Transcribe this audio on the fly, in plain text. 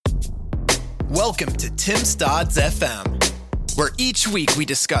Welcome to Tim Stodd's FM, where each week we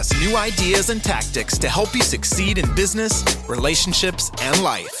discuss new ideas and tactics to help you succeed in business, relationships, and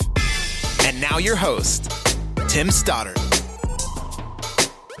life. And now your host, Tim Stoddard.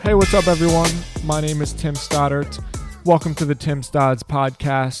 Hey, what's up, everyone? My name is Tim Stoddard. Welcome to the Tim Stodd's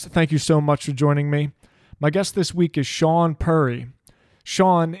podcast. Thank you so much for joining me. My guest this week is Sean Purry.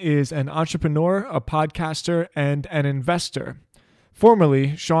 Sean is an entrepreneur, a podcaster, and an investor.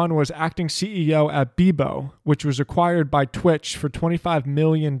 Formerly, Sean was acting CEO at Bebo, which was acquired by Twitch for $25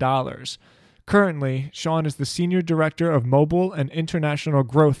 million. Currently, Sean is the Senior Director of Mobile and International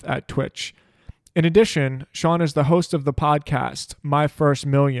Growth at Twitch. In addition, Sean is the host of the podcast, My First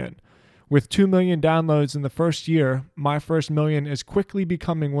Million. With 2 million downloads in the first year, My First Million is quickly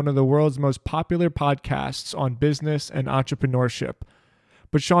becoming one of the world's most popular podcasts on business and entrepreneurship.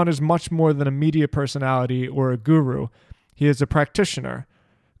 But Sean is much more than a media personality or a guru. He is a practitioner.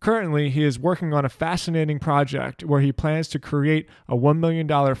 Currently, he is working on a fascinating project where he plans to create a $1 million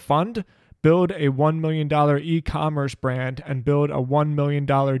fund, build a $1 million e-commerce brand, and build a $1 million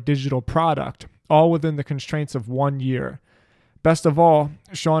digital product, all within the constraints of 1 year. Best of all,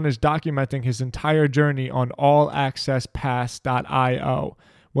 Sean is documenting his entire journey on allaccesspass.io,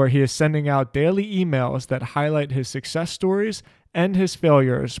 where he is sending out daily emails that highlight his success stories and his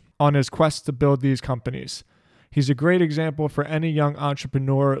failures on his quest to build these companies. He's a great example for any young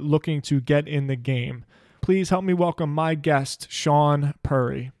entrepreneur looking to get in the game. Please help me welcome my guest, Sean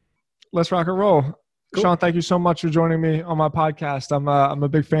Purry. Let's rock and roll. Cool. Sean, thank you so much for joining me on my podcast. I'm a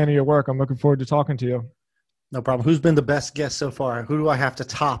big fan of your work. I'm looking forward to talking to you. No problem. Who's been the best guest so far? Who do I have to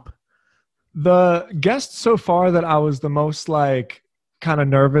top? The guest so far that I was the most kind of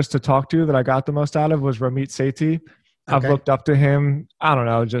nervous to talk to, that I got the most out of, was Ramit Sethi. Okay. I've looked up to him, I don't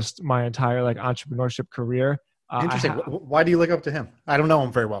know, just my entire entrepreneurship career. Interesting. Why do you look up to him? I don't know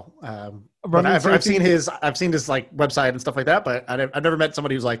him very well. But I've seen his website and stuff like that, but I've never met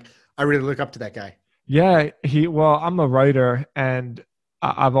somebody who's I really look up to that guy. Yeah, I'm a writer, and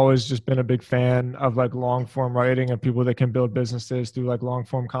I've always just been a big fan of long form writing and people that can build businesses through long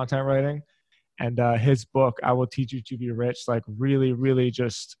form content writing. And his book, I Will Teach You to Be Rich, really, really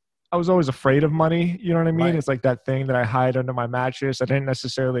just, I was always afraid of money. You know what I mean? Right. It's that thing that I hide under my mattress. I didn't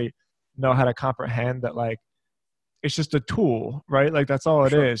necessarily know how to comprehend that it's just a tool, right? That's all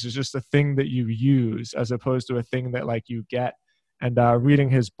it is. It's just a thing that you use as opposed to a thing that you get. And reading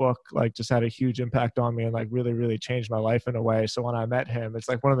his book just had a huge impact on me and really, really changed my life in a way. So when I met him, it's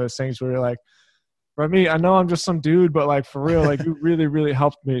one of those things where you're Rami, I know I'm just some dude, but for real, you really, really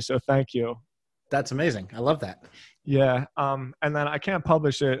helped me. So thank you. That's amazing. I love that. Yeah. And then I can't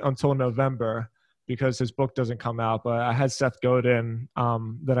publish it until November because his book doesn't come out. But I had Seth Godin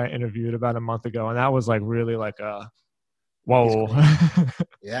that I interviewed about a month ago, and that was really a whoa.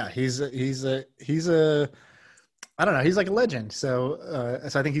 Yeah, he's a I don't know. He's a legend. So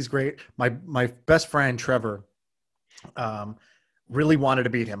I think he's great. My best friend Trevor really wanted to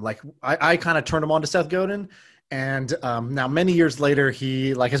beat him. I kind of turned him on to Seth Godin. And now many years later, he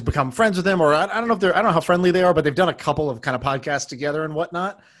has become friends with him, or I don't know how friendly they are, but they've done a couple of kind of podcasts together and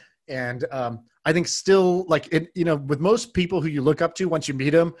whatnot. And I think still with most people who you look up to, once you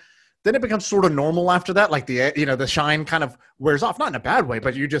meet them, then it becomes sort of normal after that. The shine kind of wears off, not in a bad way,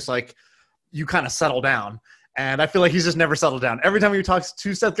 but you just you kind of settle down. And I feel he's just never settled down. Every time he talks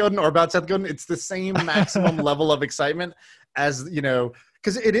to Seth Godin or about Seth Godin, it's the same maximum level of excitement as,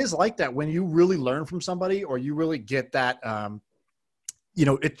 because it is like that when you really learn from somebody or you really get that,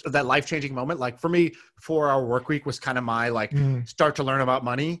 that life-changing moment. For me, 4-Hour Workweek was kind of my start to learn about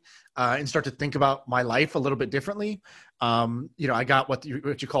money and start to think about my life a little bit differently. I got what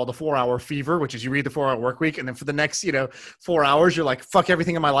you call the 4-hour fever, which is you read the 4-Hour Workweek, and then for the next 4 hours you're fuck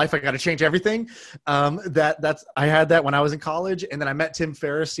everything in my life, I got to change everything. I had that when I was in college, and then I met Tim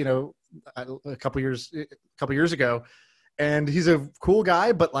Ferriss a couple years ago, and he's a cool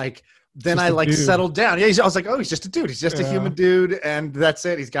guy, but then I settled down. Yeah, I was oh, he's just a dude. He's just a human dude, and that's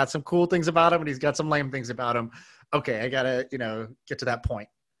it. He's got some cool things about him, and he's got some lame things about him. Okay, I gotta get to that point.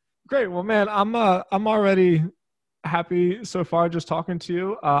 Great. Well, man, I'm already happy so far just talking to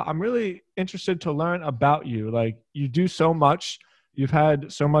you. I'm really interested to learn about you. You do so much. You've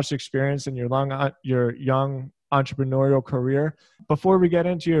had so much experience in your young entrepreneurial career. Before we get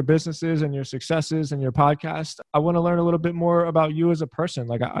into your businesses and your successes and your podcast, I want to learn a little bit more about you as a person.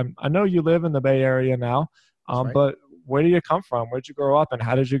 I know you live in the Bay Area now, right. But where do you come from? Where'd you grow up, and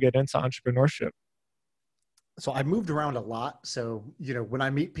how did you get into entrepreneurship? So I moved around a lot. So, when I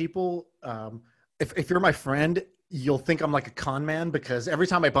meet people, if you're my friend you'll think I'm like a con man, because every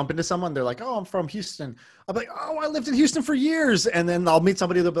time I bump into someone, they're like, "Oh, I'm from Houston." I'll be like, "Oh, I lived in Houston for years." And then I'll meet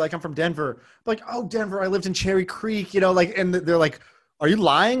somebody, they'll be like, "I'm from Denver." I'm like, "Oh, Denver, I lived in Cherry Creek," like, and they're like, "Are you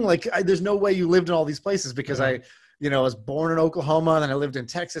lying? Like, there's no way you lived in all these places," because I was born in Oklahoma, and then I lived in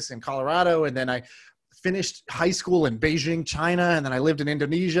Texas and Colorado, and then I finished high school in Beijing, China, and then I lived in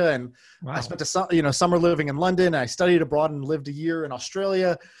Indonesia, and I spent a summer living in London. I studied abroad and lived a year in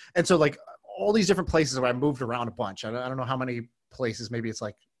Australia, and so like all these different places where I moved around a bunch. I don't know how many places. Maybe it's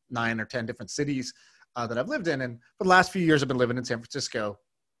like 9 or 10 different cities that I've lived in, and for the last few years I've been living in San Francisco.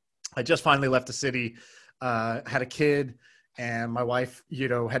 I just finally left the city, had a kid, and my wife,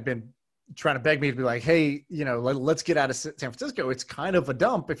 had been trying to beg me to be like, "Hey, let's get out of San Francisco. It's kind of a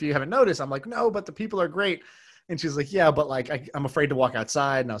dump if you haven't noticed." I'm like, "No, but the people are great." And she's like, "Yeah, but like, I'm afraid to walk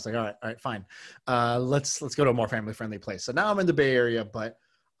outside." And I was like, all right, fine. Let's go to a more family friendly place. So now I'm in the Bay Area, but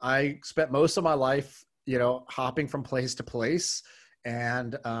I spent most of my life, hopping from place to place,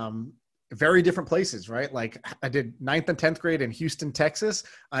 and very different places, right? Like I did 9th and 10th grade in Houston, Texas.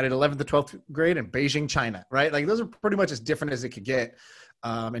 I did 11th to 12th grade in Beijing, China, right? Like those are pretty much as different as it could get.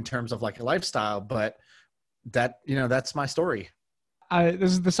 In terms of like a lifestyle, but that's my story.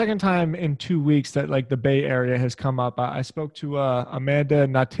 This is the second time in 2 weeks that like the Bay Area has come up. I spoke to Amanda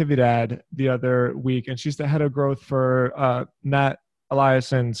Natividad the other week, and she's the head of growth for Nat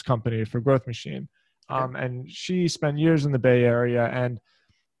Eliason's company, for Growth Machine. And she spent years in the Bay Area, and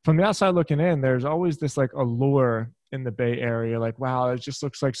from the outside looking in, there's always this like allure in the Bay Area. Like, wow, it just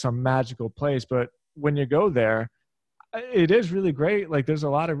looks like some magical place. But when you go there, it is really great. Like there's a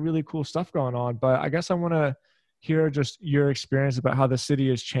lot of really cool stuff going on, but I guess I want to hear just your experience about how the city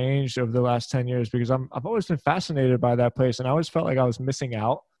has changed over the last 10 years, because I've always been fascinated by that place. And I always felt like I was missing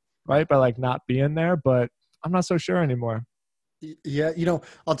out, right, by like not being there, but I'm not so sure anymore. Yeah.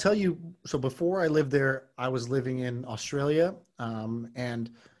 I'll tell you, so before I lived there, I was living in Australia. And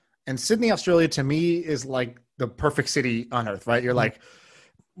Sydney, Australia to me is like the perfect city on earth, right? You're like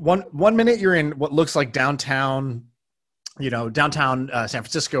one minute you're in what looks like downtown San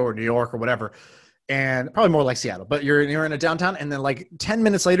Francisco or New York or whatever, and probably more like Seattle, but you're in a downtown, and then like 10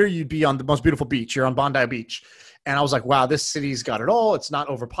 minutes later, you'd be on the most beautiful beach. You're on Bondi Beach. And I was like, wow, this city's got it all. It's not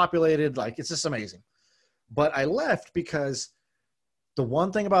overpopulated. Like, it's just amazing. But I left because the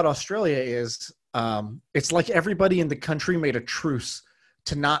one thing about Australia is it's like everybody in the country made a truce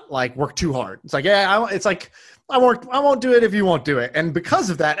to not like work too hard. It's like, I won't do it if you won't do it. And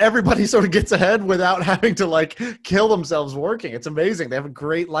because of that, everybody sort of gets ahead without having to like kill themselves working. It's amazing. They have a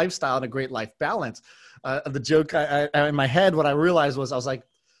great lifestyle and a great life balance. The joke I in my head, what I realized was, I was like,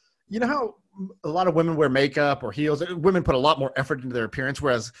 how a lot of women wear makeup or heels, women put a lot more effort into their appearance.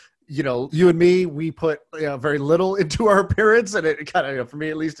 Whereas, you and me, we put very little into our appearance, and it kind of, for me,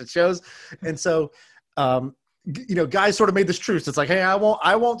 at least, it shows. And so, guys sort of made this truce. It's like, hey, I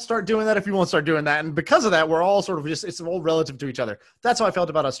won't start doing that if you won't start doing that. And because of that, we're all sort of it's all relative to each other. That's how I felt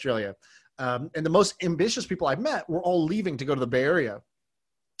about Australia. And the most ambitious people I've met were all leaving to go to the Bay Area.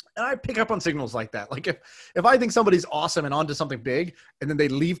 And I pick up on signals like that. Like if I think somebody's awesome and onto something big, and then they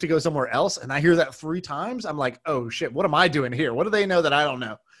leave to go somewhere else, and I hear that 3 times, I'm like, oh shit, what am I doing here? What do they know that I don't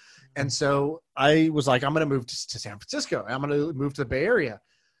know? And so I was like, I'm going to move to San Francisco. I'm going to move to the Bay Area.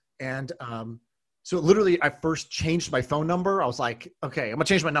 And, so literally I first changed my phone number. I was like, okay, I'm gonna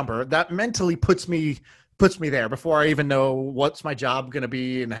change my number. That mentally puts me there before I even know what's my job going to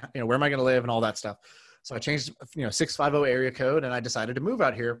be and where am I going to live and all that stuff. So I changed, 650 area code, and I decided to move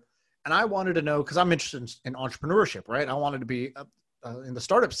out here. And I wanted to know, cause I'm interested in entrepreneurship, right? I wanted to be in the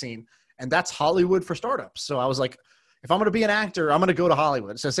startup scene, and that's Hollywood for startups. So I was like, if I'm going to be an actor, I'm going to go to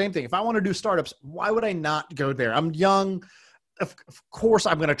Hollywood. So same thing. If I want to do startups, why would I not go there? I'm young. Of course,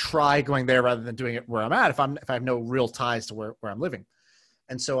 I'm going to try going there rather than doing it where I'm at if I have no real ties to where I'm living.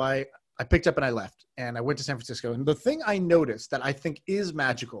 And so I picked up and I left, and I went to San Francisco. And the thing I noticed that I think is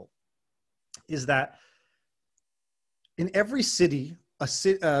magical is that in every city,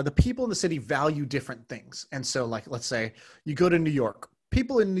 the people in the city value different things. And so, like, let's say you go to New York.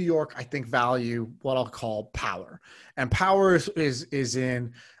 People in New York, I think, value what I'll call power. And power is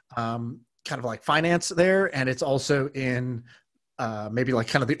in kind of like finance there, and it's also in maybe like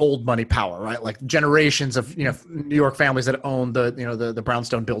kind of the old money power, right? Like generations of, New York families that own the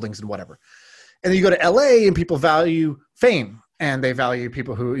brownstone buildings and whatever. And then you go to LA, and people value fame, and they value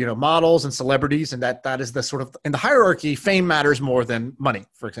people who, models and celebrities. And that is the sort of, in the hierarchy, fame matters more than money,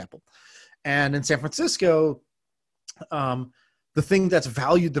 for example. And in San Francisco, the thing that's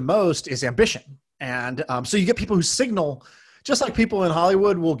valued the most is ambition. And so you get people who signal, just like people in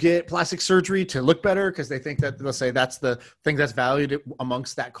Hollywood will get plastic surgery to look better because they think that, they'll say that's the thing that's valued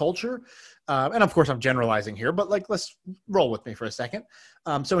amongst that culture. And of course I'm generalizing here, but like, let's roll with me for a second.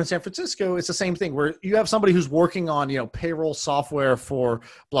 So in San Francisco, it's the same thing where you have somebody who's working on, payroll software for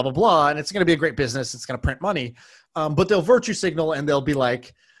blah, blah, blah, and it's going to be a great business. It's going to print money. But they'll virtue signal and they'll be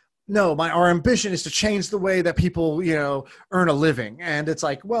like, no, our ambition is to change the way that people, earn a living. And it's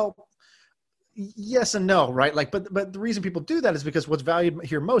like, well, yes and no, right? Like, but the reason people do that is because what's valued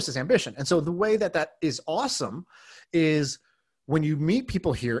here most is ambition. And so the way that is awesome is when you meet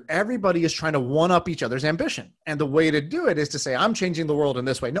people here, everybody is trying to one up each other's ambition. And the way to do it is to say, I'm changing the world in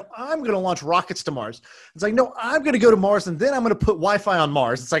this way. No, I'm going to launch rockets to Mars. It's like, no, I'm going to go to Mars and then I'm going to put Wi-Fi on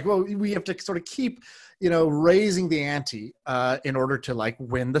Mars. It's like, well, we have to sort of keep, raising the ante in order to like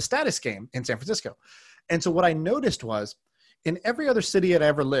win the status game in San Francisco. And so what I noticed was in every other city I'd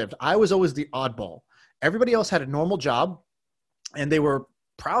ever lived, I was always the oddball. Everybody else had a normal job and they were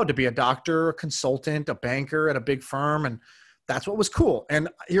proud to be a doctor, a consultant, a banker at a big firm. And that's what was cool. And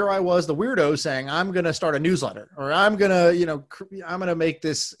here I was, the weirdo saying, I'm going to start a newsletter or I'm going to, I'm going to make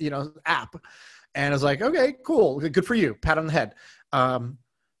this, app. And I was like, okay, cool. Good for you. Pat on the head.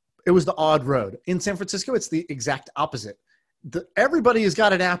 It was the odd road. In San Francisco, it's the exact opposite. Everybody has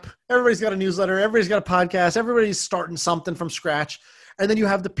got an app. Everybody's got a newsletter. Everybody's got a podcast. Everybody's starting something from scratch. And then you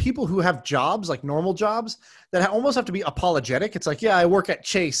have the people who have jobs, like normal jobs, that almost have to be apologetic. It's like, yeah, I work at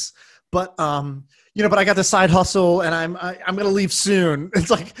Chase, but but I got the side hustle and I'm going to leave soon.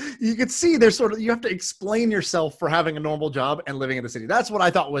 It's like, you could see there's you have to explain yourself for having a normal job and living in the city. That's what I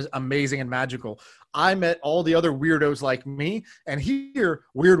thought was amazing and magical. I met all the other weirdos like me, and here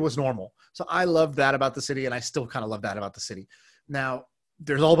weird was normal. So I loved that about the city, and I still kind of love that about the city. Now,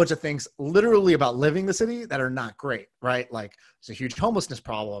 there's a whole bunch of things literally about living the city that are not great, right? Like there's a huge homelessness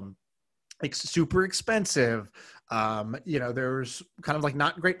problem. It's super expensive. There's kind of like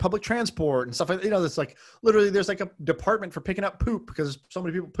not great public transport and stuff like, it's like literally there's like a department for picking up poop because so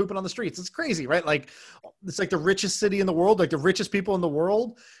many people pooping on the streets. It's crazy, right? Like it's like the richest city in the world, like the richest people in the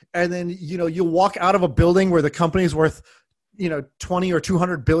world. And then, you'll walk out of a building where the company's worth, 20 or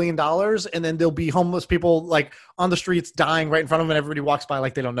 $200 billion. And then there'll be homeless people like on the streets dying right in front of them. And everybody walks by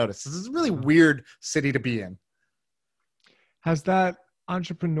like they don't notice. This is a really weird city to be in. Has that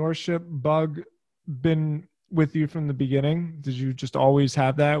entrepreneurship bug been with you from the beginning? Did you just always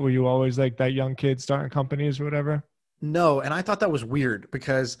have that? Were you always like that young kid starting companies or whatever? No. And I thought that was weird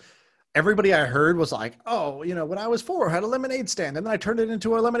because everybody I heard was like, oh, when I was 4, I had a lemonade stand and then I turned it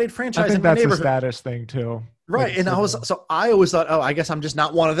into a lemonade franchise in my neighborhood. That's a status thing too. Right. And I always thought, I guess I'm just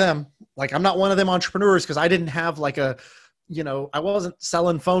not one of them. Like I'm not one of them entrepreneurs because I didn't have like I wasn't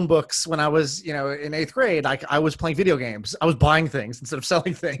selling phone books when I was, in 8th grade. I was playing video games. I was buying things instead of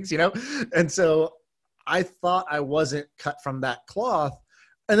selling things, And so I thought I wasn't cut from that cloth.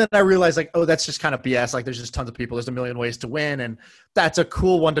 And then I realized like, oh, that's just kind of BS. Like there's just tons of people. There's a million ways to win. And that's a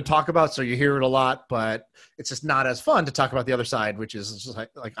cool one to talk about. So you hear it a lot, but it's just not as fun to talk about the other side, which is just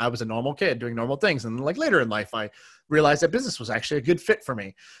like I was a normal kid doing normal things. And like later in life, I realized that business was actually a good fit for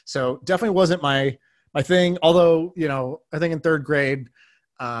me. So definitely wasn't my thing. Although, I think in 3rd grade,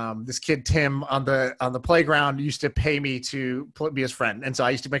 this kid, Tim, on the playground used to pay me to be his friend. And so I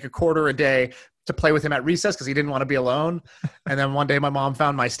used to make $0.25 a day to play with him at recess because he didn't want to be alone. And then one day my mom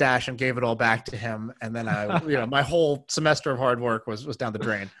found my stash and gave it all back to him. And then my whole semester of hard work was down the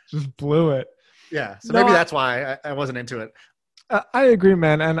drain. Just blew it. Yeah. So maybe that's why I wasn't into it. I agree,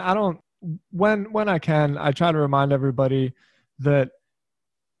 man. And I don't, when I can, I try to remind everybody that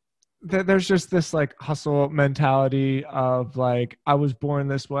there's just this like hustle mentality of like, I was born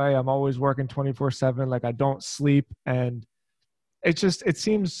this way. I'm always working 24/7. Like I don't sleep. And it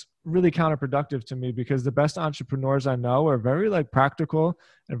seems really counterproductive to me because the best entrepreneurs I know are very like practical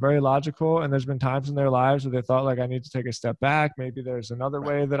and very logical. And there's been times in their lives where they thought like, I need to take a step back. Maybe there's another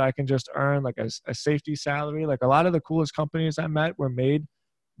way that I can just earn like a safety salary. Like a lot of the coolest companies I met were made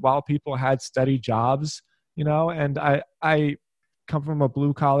while people had steady jobs, and I come from a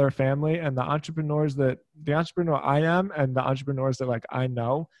blue collar family, and the entrepreneur I am and the entrepreneurs that like I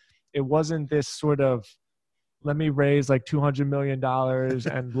know, it wasn't this sort of, let me raise like $200 million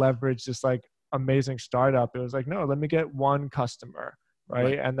and leverage this like amazing startup. It was like, no, let me get one customer.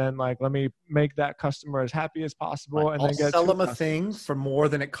 Right. And then like, let me make that customer as happy as possible. Right. And I'll then get sell them a thing for more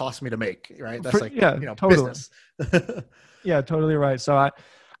than it cost me to make. Right. That's totally. Business. Yeah, totally right. So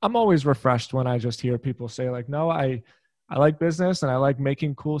I'm always refreshed when I just hear people say like, no, I like business and I like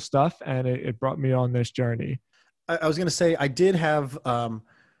making cool stuff. And it brought me on this journey. I was going to say, I did have,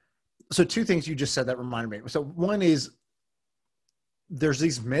 so 2 things you just said that reminded me. So one is there's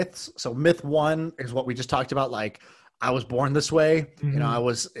these myths. So myth 1 is what we just talked about. Like I was born this way.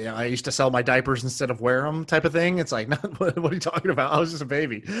 Mm-hmm. I used to sell my diapers instead of wear them type of thing. It's like, what are you talking about? I was just a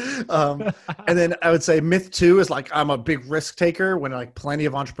baby. And then I would say myth 2 is like, I'm a big risk taker, when like plenty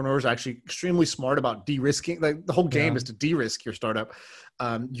of entrepreneurs are actually extremely smart about de-risking. Like the whole game is to de-risk your startup.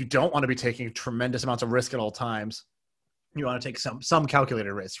 You don't want to be taking tremendous amounts of risk at all times. You want to take some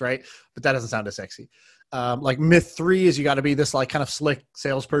calculated risks, right? But that doesn't sound as sexy. Like myth 3 is you got to be this like kind of slick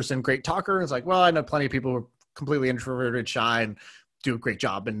salesperson, great talker. It's like, well, I know plenty of people who are completely introverted, shy, and do a great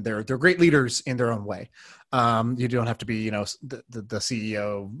job, and they're great leaders in their own way. You don't have to be, the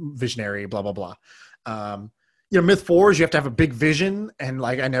CEO, visionary, blah blah blah. Myth 4 is you have to have a big vision, and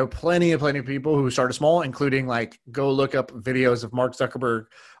like I know plenty of people who started small, including like go look up videos of Mark Zuckerberg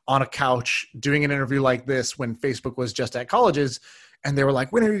on a couch doing an interview like this when Facebook was just at colleges, and they were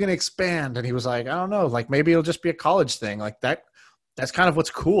like, when are you going to expand? And he was like, I don't know, like maybe it'll just be a college thing. Like that's kind of what's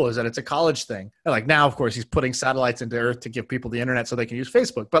cool, is that it's a college thing. And like now, of course, he's putting satellites into Earth to give people the internet so they can use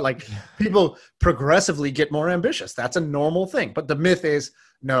Facebook. But like people progressively get more ambitious. That's a normal thing. But the myth is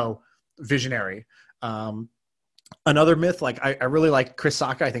no, visionary. Another myth, like I really like Chris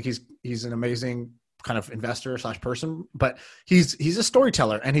Sacca. I think he's an amazing kind of investor / person, but he's a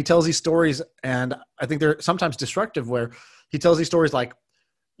storyteller, and he tells these stories. And I think they're sometimes destructive, where he tells these stories like,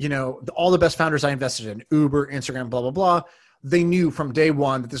 all the best founders I invested in, Uber, Instagram, blah, blah, blah. They knew from day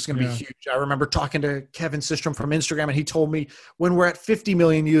one that this is going to be huge. I remember talking to Kevin Systrom from Instagram, and he told me, when we're at 50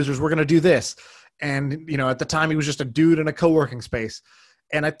 million users, we're going to do this. And, at the time he was just a dude in a co-working space.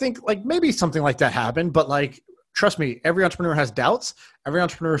 And I think like maybe something like that happened, but like, trust me, every entrepreneur has doubts. Every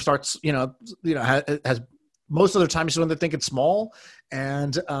entrepreneur starts, has most of their time is when they think it's small.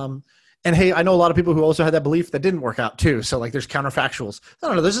 And hey, I know a lot of people who also had that belief that didn't work out too. So like there's counterfactuals. I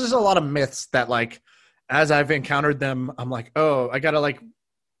don't know. There's just a lot of myths that like, as I've encountered them, I'm like, oh, I got to like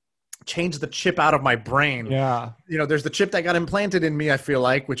change the chip out of my brain. Yeah. There's the chip that got implanted in me, I feel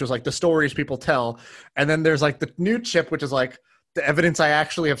like, which was like the stories people tell. And then there's like the new chip, which is like the evidence I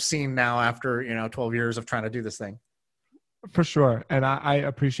actually have seen now after, 12 years of trying to do this thing. For sure. And I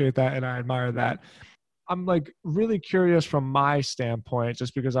appreciate that. And I admire that. I'm like really curious from my standpoint,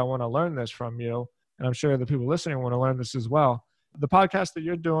 just because I want to learn this from you. And I'm sure the people listening want to learn this as well. The podcast that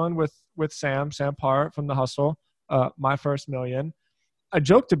you're doing with Sam Parr from The Hustle, My First Million, I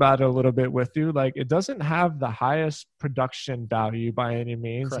joked about it a little bit with you. Like, it doesn't have the highest production value by any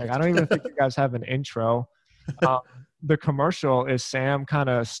means. Correct. Like, I don't even think you guys have an intro. The commercial is Sam kind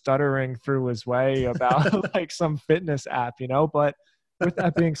of stuttering through his way about like some fitness app, But with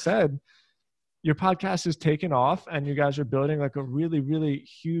that being said, your podcast is taking off and you guys are building like a really, really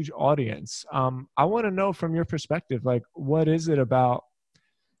huge audience. I want to know from your perspective, like, what is it about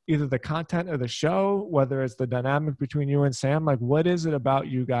either the content of the show, whether it's the dynamic between you and Sam, like what is it about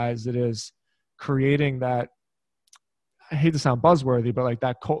you guys that is creating that, I hate to sound buzzworthy, but like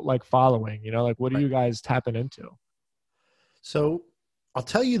that cult-like following, like what are you guys tapping into? So I'll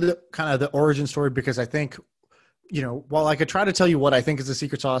tell you the kind of the origin story, because I think, while I could try to tell you what I think is the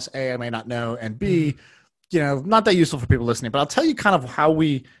secret sauce, A, I may not know, and B, not that useful for people listening, but I'll tell you kind of how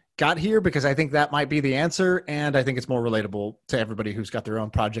we got here, because I think that might be the answer. And I think it's more relatable to everybody who's got their own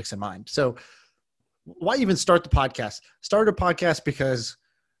projects in mind. So why even start the podcast? Started a podcast because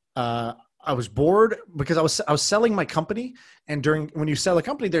I was bored, because I was selling my company. And when you sell a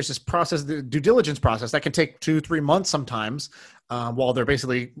company, there's this process, the due diligence process that can take 2-3 months sometimes, while they're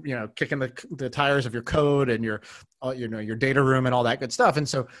basically, kicking the tires of your code and your data room and all that good stuff. And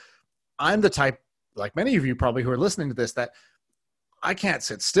so I'm the type, like many of you probably who are listening to this, that I can't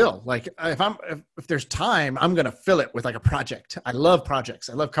sit still. Like if there's time, I'm going to fill it with like a project. I love projects.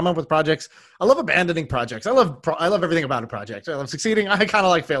 I love coming up with projects. I love abandoning projects. I love everything about a project. I love succeeding. I kind of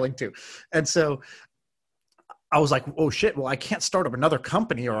like failing too. And so I was like, oh shit, well, I can't start up another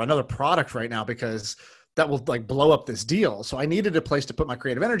company or another product right now, because that will like blow up this deal. So I needed a place to put my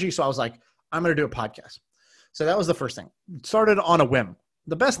creative energy. So I was like, I'm going to do a podcast. So that was the first thing. Started on a whim.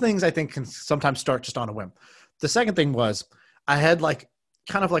 The best things I think can sometimes start just on a whim. The second thing was, I had like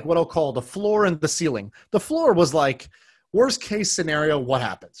kind of like what I'll call the floor and the ceiling. The floor was like, worst case scenario, what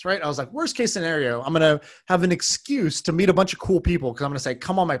happens, right? I was like, worst case scenario, I'm going to have an excuse to meet a bunch of cool people, because I'm going to say,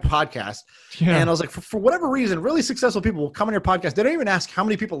 come on my podcast. Yeah. And I was like, for whatever reason, really successful people will come on your podcast. They don't even ask how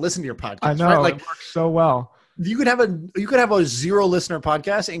many people listen to your podcast. I know, right? Like, it works so well. You could have a 0 listener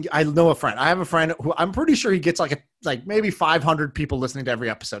podcast. And I know I have a friend who I'm pretty sure he gets like maybe 500 people listening to every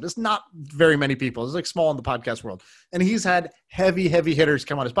episode. It's not very many people. It's like small in the podcast world. And he's had heavy hitters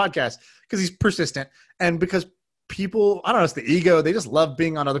come on his podcast because he's persistent. And because people, I don't know, it's the ego. They just love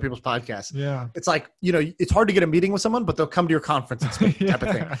being on other people's podcasts. Yeah. It's like, it's hard to get a meeting with someone, but they'll come to your conference and speak type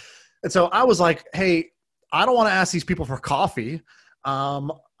of thing. And so I was like, hey, I don't want to ask these people for coffee.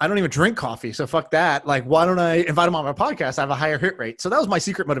 I don't even drink coffee. So fuck that. Like, why don't I invite them on my podcast? I have a higher hit rate. So that was my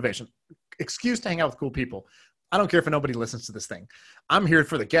secret motivation. Excuse to hang out with cool people. I don't care if nobody listens to this thing. I'm here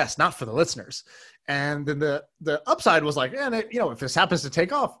for the guests, not for the listeners. And then the upside was like, man, if this happens to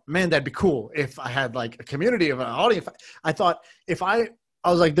take off, man, that'd be cool. If I had like a community of an audience, I thought I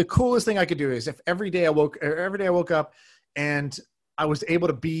was like, the coolest thing I could do is if every day I woke up and I was able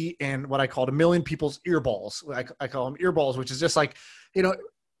to be in what I called 1 million people's earballs. I call them earballs, which is just like,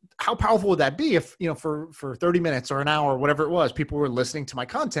 how powerful would that be if, for 30 minutes or an hour, or whatever it was, people were listening to my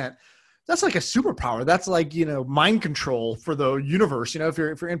content. That's like a superpower. That's like, mind control for the universe. If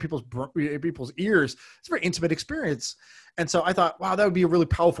you're in people's ears, it's a very intimate experience. And so I thought, wow, that would be a really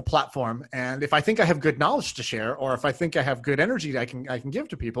powerful platform. And if I think I have good knowledge to share, or if I think I have good energy that I can give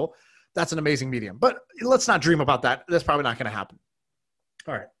to people, that's an amazing medium. But let's not dream about that. That's probably not going to happen.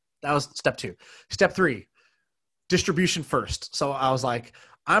 All right. That was step 2. Step 3, distribution first. So I was like,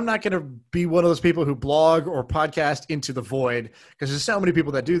 I'm not going to be one of those people who blog or podcast into the void, because there's so many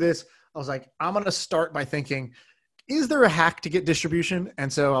people that do this. I was like, I'm going to start by thinking, is there a hack to get distribution?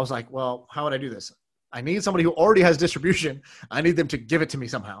 And so I was like, well, how would I do this? I need somebody who already has distribution. I need them to give it to me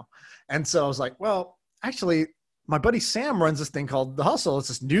somehow. And so I was like, well, actually, my buddy Sam runs this thing called The Hustle. It's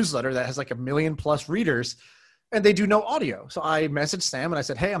this newsletter that has like 1 million+ readers, and they do no audio. So I messaged Sam and I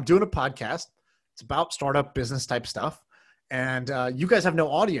said, hey, I'm doing a podcast. It's about startup business type stuff. And you guys have no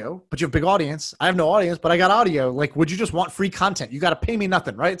audio, but you have a big audience. I have no audience, but I got audio. Like, would you just want free content? You got to pay me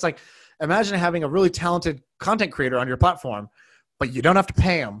nothing, right? It's like, imagine having a really talented content creator on your platform, but you don't have to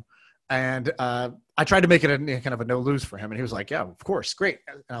pay him. And I tried to make it a kind of a no lose for him. And he was like, yeah, of course. Great.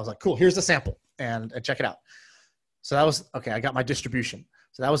 And I was like, cool, here's the sample and check it out. So that was, okay, I got my distribution.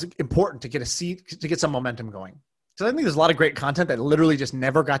 So that was important to get a seat, to get some momentum going. So I think there's a lot of great content that literally just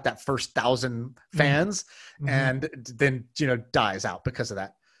never got that first 1,000 fans and then, dies out because of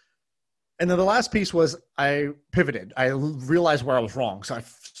that. And then the last piece was I pivoted. I realized where I was wrong. So I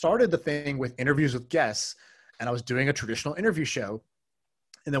started the thing with interviews with guests, and I was doing a traditional interview show.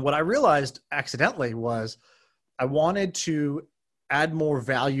 And then what I realized accidentally was I wanted to add more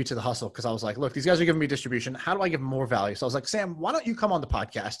value to The Hustle, because I was like, look, these guys are giving me distribution. How do I give them more value? So I was like, Sam, why don't you come on the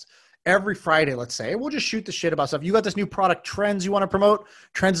podcast every Friday, let's say, we'll just shoot the shit about stuff. You got this new product, Trends, you want to promote?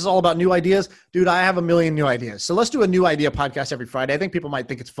 Trends is all about new ideas. Dude, I have 1 million new ideas. So let's do a new idea podcast every Friday. I think people might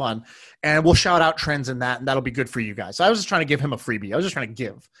think it's fun, and we'll shout out trends in that, and that'll be good for you guys. So I was just trying to give him a freebie. I was just trying to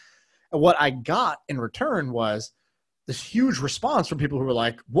give. And what I got in return was this huge response from people who were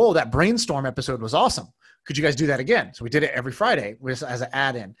like, whoa, that brainstorm episode was awesome. Could you guys do that again? So we did it every Friday as an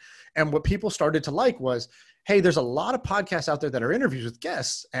add-in. And what people started to like was, hey, there's a lot of podcasts out there that are interviews with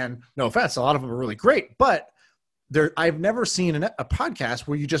guests. And no offense, a lot of them are really great. But I've never seen a podcast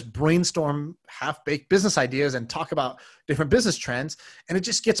where you just brainstorm half-baked business ideas and talk about different business trends. And it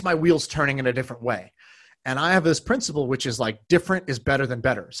just gets my wheels turning in a different way. And I have this principle, which is like different is better than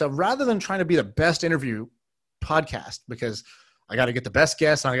better. So rather than trying to be the best interview podcast, because I got to get the best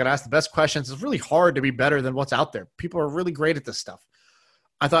guests and I got to ask the best questions, it's really hard to be better than what's out there. People are really great at this stuff.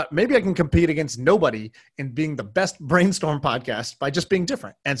 I thought maybe I can compete against nobody in being the best brainstorm podcast by just being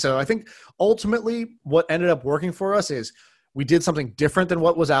different. And so I think ultimately what ended up working for us is we did something different than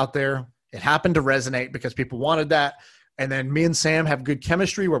what was out there. It happened to resonate because people wanted that. And then me and Sam have good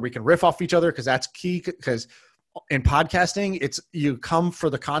chemistry where we can riff off each other, because that's key. Because in podcasting, it's you come for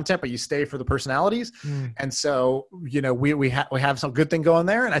the content, but you stay for the personalities. And so, we have some good thing going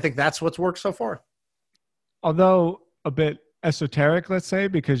there. And I think that's what's worked so far. Although a bit esoteric, let's say,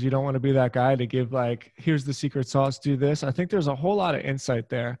 because you don't want to be that guy to give like, here's the secret sauce, do this. I think there's a whole lot of insight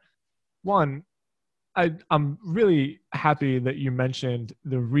there. One, I'm really happy that you mentioned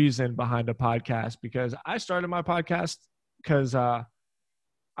the reason behind a podcast, because I started my podcast because I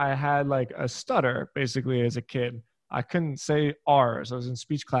had like a stutter basically as a kid. I couldn't say R's. I was in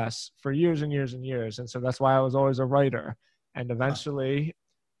speech class for years and years and years. And so that's why I was always a writer. And eventually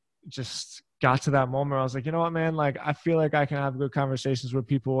just got to that moment where I was like, you know what, man, like I feel like I can have good conversations with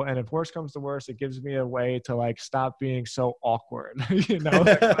people. And if worse comes to worse, it gives me a way to like stop being so awkward,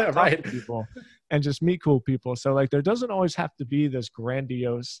 like, right. People and just meet cool people. So like there doesn't always have to be this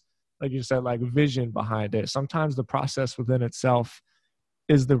grandiose, like you said, like vision behind it. Sometimes the process within itself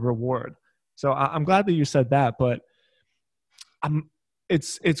is the reward. So I'm glad that you said that, but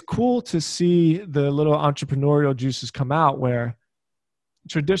it's cool to see the little entrepreneurial juices come out where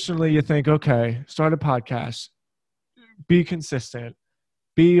traditionally you think, okay, start a podcast, be consistent,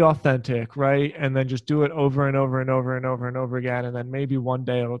 be authentic, right? And then just do it over and over and over and over and over again. And then maybe one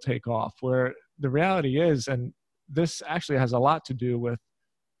day it'll take off. Where the reality is, and this actually has a lot to do with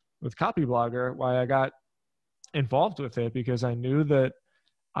Copyblogger, why I got involved with it because I knew that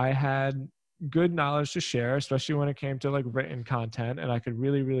I had good knowledge to share, especially when it came to like written content, and I could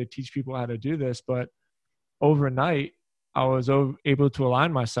really, really teach people how to do this. But overnight, I was able to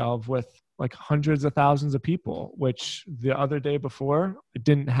align myself with like hundreds of thousands of people, which the other day before I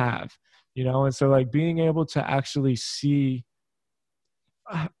didn't have, And so like being able to actually see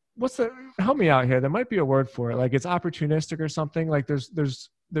help me out here. There might be a word for it. Like it's opportunistic or something. Like there's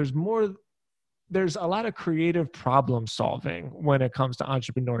a lot of creative problem solving when it comes to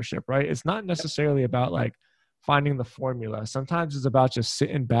entrepreneurship, right? It's not necessarily about like finding the formula. Sometimes it's about just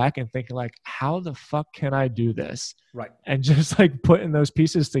sitting back and thinking like, how the fuck can I do this? Right. And just like putting those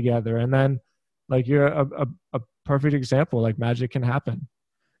pieces together. And then like you're a perfect example, like magic can happen.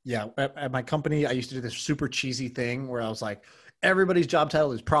 Yeah. At my company, I used to do this super cheesy thing where I was like, everybody's job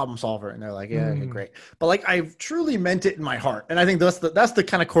title is problem solver. And they're like, yeah, okay, great. But like, I truly meant it in my heart. And I think that's the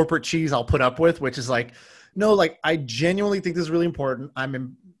kind of corporate cheese I'll put up with, which is like, no, like I genuinely think this is really important.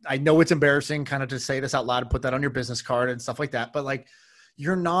 I know it's embarrassing kind of to say this out loud and put that on your business card and stuff like that. But like,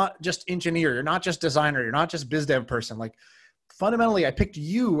 you're not just engineer. You're not just designer. You're not just biz dev person. Like fundamentally, I picked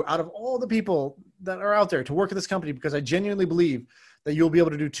you out of all the people that are out there to work at this company because I genuinely believe that you'll be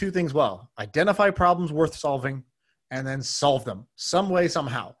able to do two things well: identify problems worth solving, and then solve them some way,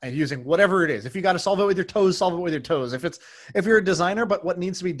 somehow, and using whatever it is. If you got to solve it with your toes, solve it with your toes. If you're a designer, but what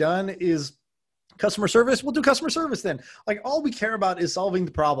needs to be done is customer service, we'll do customer service then. Like all we care about is solving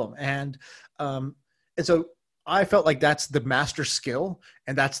the problem. And so I felt like that's the master skill,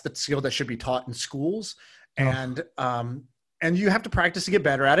 and that's the skill that should be taught in schools. And you have to practice to get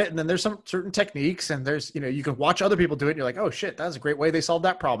better at it. And then there's some certain techniques, and there's, you can watch other people do it and you're like, oh shit, that's a great way they solved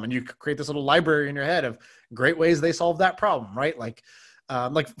that problem. And you create this little library in your head of great ways they solved that problem, right? Like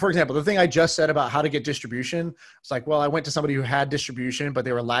for example, the thing I just said about how to get distribution, it's like, well, I went to somebody who had distribution, but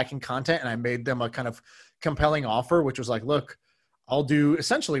they were lacking content, and I made them a kind of compelling offer, which was like, look, I'll do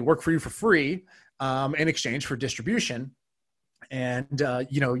essentially work for you for free in exchange for distribution. And,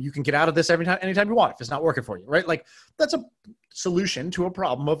 you can get out of this anytime you want if it's not working for you, right? Like that's a solution to a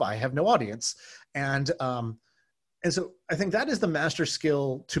problem of I have no audience. And so I think that is the master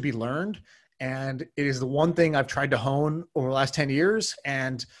skill to be learned. And it is the one thing I've tried to hone over the last 10 years.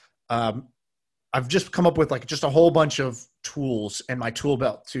 And I've just come up with like just a whole bunch of tools in my tool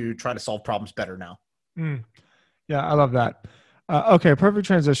belt to try to solve problems better now. Yeah, I love that. Okay, perfect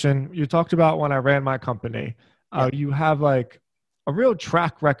transition. You talked about when I ran my company. You have like a real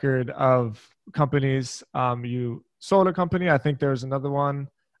track record of companies. You sold a company. I think there's another one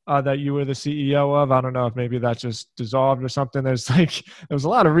that you were the CEO of. I don't know if maybe that just dissolved or something. There was a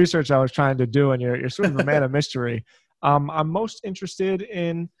lot of research I was trying to do, and you're sort of a man of mystery. I'm most interested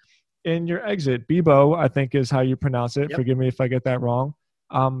in your exit. Bebo, I think is how you pronounce it. Yep. Forgive me if I get that wrong.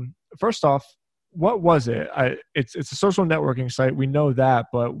 First off, what was it? It's a social networking site. We know that,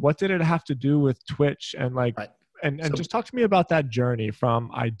 but what did it have to do with Twitch and like, right. And just talk to me about that journey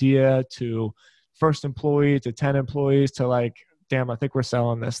from idea to first employee to 10 employees to like, damn, I think we're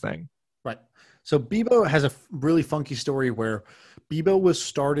selling this thing. Right. So Bebo has a really funky story where Bebo was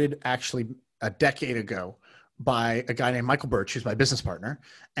started actually a decade ago by a guy named Michael Birch, who's my business partner.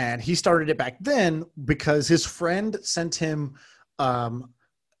 And he started it back then because his friend sent him, I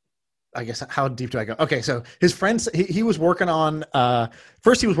guess, how deep do I go? Okay. So his friends, he was working on,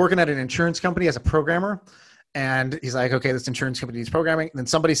 first he was working at an insurance company as a programmer. And he's like, okay, this insurance company needs programming. And then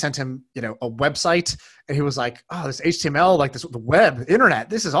somebody sent him, a website, and he was like, oh, this HTML, like this, the web, internet,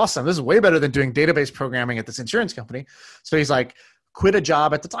 this is awesome. This is way better than doing database programming at this insurance company. So he's like, quit a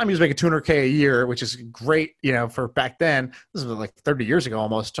job. At the time he was making $200K a year, which is great, for back then. This was like 30 years ago,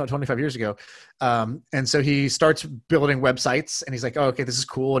 almost 25 years ago. And so he starts building websites, and he's like, oh, okay, this is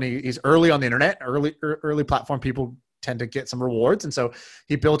cool. And he's early on the internet, early platform. People tend to get some rewards. And so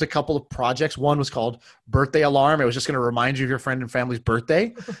he built a couple of projects. One was called Birthday Alarm. It was just going to remind you of your friend and family's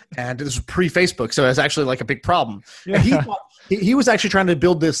birthday. And this was pre-Facebook. So it's actually like a big problem. Yeah. And he was actually trying to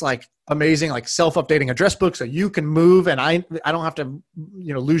build this like amazing, like self-updating address book. So you can move and I don't have to,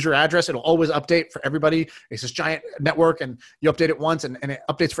 lose your address. It'll always update for everybody. It's this giant network, and you update it once and it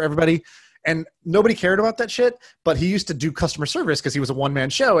updates for everybody. And nobody cared about that shit, but he used to do customer service because he was a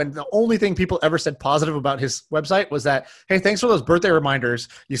one-man show. And the only thing people ever said positive about his website was that, hey, thanks for those birthday reminders.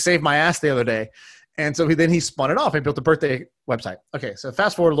 You saved my ass the other day. And so then he spun it off and built a birthday website. Okay, so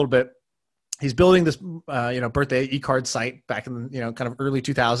fast forward a little bit. He's building this, birthday e-card site back in, kind of early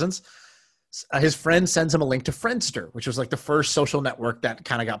 2000s. His friend sends him a link to Friendster, which was like the first social network that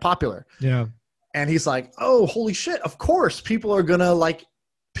kind of got popular. Yeah. And he's like, oh, holy shit. Of course, people are going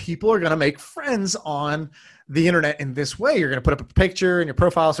to make friends on the internet in this way. You're going to put up a picture in your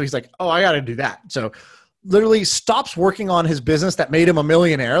profile. So he's like, oh, I got to do that. So literally stops working on his business that made him a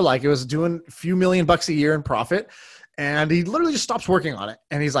millionaire. Like it was doing a few $1,000,000 a year in profit. And he literally just stops working on it.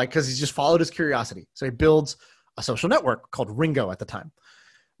 And he's like, because he's just followed his curiosity. So he builds a social network called Ringo at the time.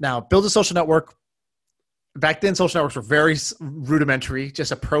 Now, builds a social network. Back then, social networks were very rudimentary,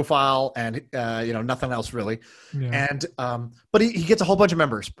 just a profile and, nothing else really. Yeah. And, but he gets a whole bunch of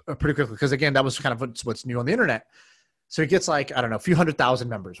members pretty quickly. Because again, that was kind of what's new on the internet. So he gets like, I don't know, a few 100,000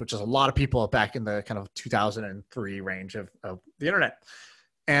 members, which is a lot of people back in the kind of 2003 range of the internet.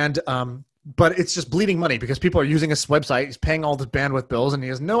 And, but it's just bleeding money because people are using his website. He's paying all the bandwidth bills and he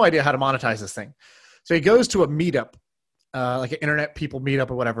has no idea how to monetize this thing. So he goes to a meetup, like an internet people meetup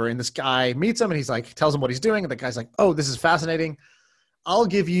or whatever. And this guy meets him and he's like, tells him what he's doing. And the guy's like, oh, this is fascinating. I'll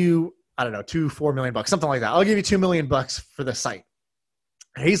give you, I don't know, $4 million, something like that. I'll give you $2 million for the site.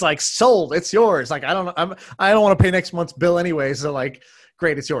 And he's like, sold, it's yours. Like, I don't want to pay next month's bill anyway. So like,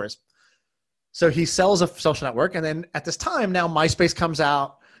 great, it's yours. So he sells a social network. And then at this time now MySpace comes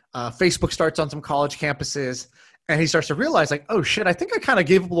out, Facebook starts on some college campuses, and he starts to realize like, oh shit, I think I kind of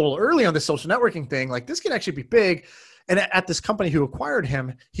gave up a little early on this social networking thing. Like this could actually be big. And at this company who acquired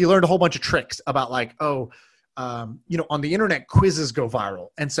him, he learned a whole bunch of tricks about like, on the internet quizzes go viral.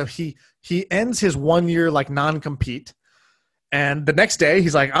 And so he ends his 1 year like non-compete. And the next day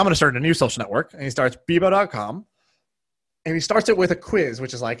he's like, I'm going to start a new social network. And he starts Bebo.com. And he starts it with a quiz,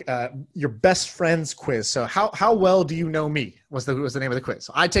 which is like your best friend's quiz. So how well do you know me was the name of the quiz.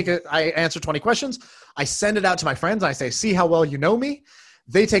 So I answer 20 questions. I send it out to my friends. I say, see how well you know me.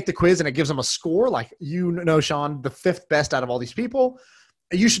 They take the quiz and it gives them a score. Like, Sean, the 5th best out of all these people.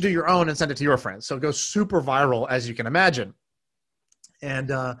 You should do your own and send it to your friends. So it goes super viral, as you can imagine.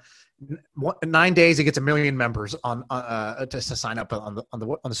 And 9 days, he gets 1 million members on to sign up on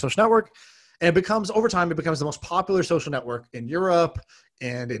the social network. And it becomes the most popular social network in Europe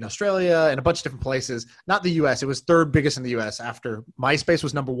and in Australia and a bunch of different places. Not the US. It was 3rd biggest in the US after MySpace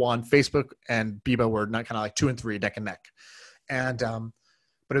was number 1. Facebook and Bebo were not kind of like 2 and 3, neck and neck. And,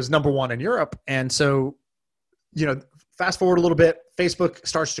 but it was number 1 in Europe. And so, fast forward a little bit, Facebook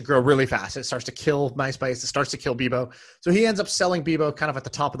starts to grow really fast. It starts to kill MySpace. It starts to kill Bebo. So he ends up selling Bebo kind of at the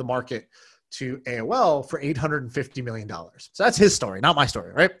top of the market to AOL for $850 million. So that's his story, not my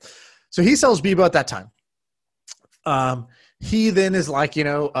story, right? So he sells Bebo at that time. He then is like,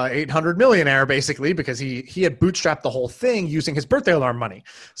 800 millionaire basically, because he had bootstrapped the whole thing using his birthday alarm money.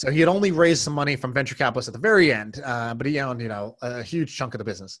 So he had only raised some money from venture capitalists at the very end, but he owned, a huge chunk of the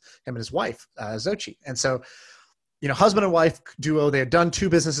business, him and his wife, Xochitl. And so, husband and wife duo, they had done 2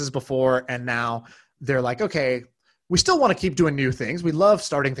 businesses before. And now they're like, okay, we still want to keep doing new things. We love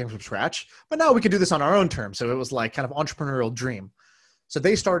starting things from scratch, but now we can do this on our own terms. So it was like kind of entrepreneurial dream. So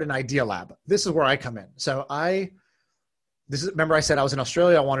they started an Idea Lab. This is where I come in. So remember I said I was in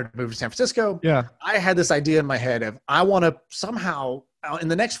Australia. I wanted to move to San Francisco. Yeah. I had this idea in my head of I want to somehow in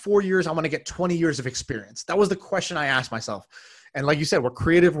the next 4 years, I want to get 20 years of experience. That was the question I asked myself. And like you said, we're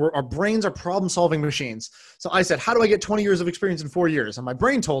creative. Our brains are problem-solving machines. So I said, how do I get 20 years of experience in 4 years? And my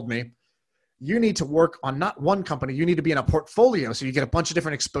brain told me, you need to work on not one company. You need to be in a portfolio. So you get a bunch of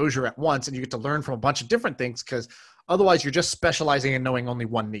different exposure at once and you get to learn from a bunch of different things, because otherwise you're just specializing in knowing only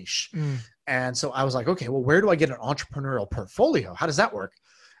one niche. And so I was like, okay, well, where do I get an entrepreneurial portfolio? How does that work?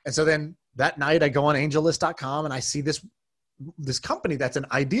 And so then that night I go on AngelList.com and I see this company that's an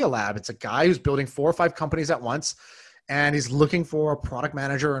Idea Lab. It's a guy who's building 4 or 5 companies at once. And he's looking for a product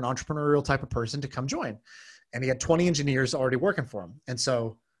manager, an entrepreneurial type of person to come join. And he had 20 engineers already working for him. And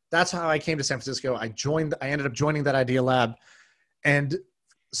so that's how I came to San Francisco. I ended up joining that Idea Lab. And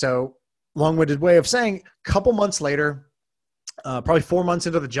so long-winded way of saying, a couple months later, probably 4 months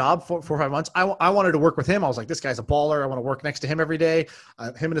into the job, 4 or 5 months, I wanted to work with him. I was like, this guy's a baller. I want to work next to him every day.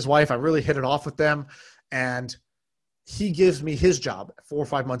 Him and his wife, I really hit it off with them. And he gives me his job 4 or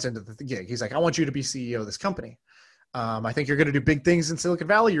 5 months into the gig. He's like, I want you to be CEO of this company. I think you're going to do big things in Silicon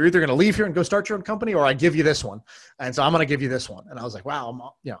Valley. You're either going to leave here and go start your own company, or I give you this one. And so I'm going to give you this one. And I was like, wow,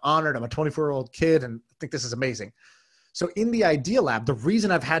 I'm honored. I'm a 24-year-old kid and I think this is amazing. So in the Idea Lab, the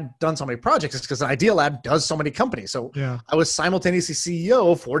reason I've done so many projects is because the Idea Lab does so many companies. So yeah. I was simultaneously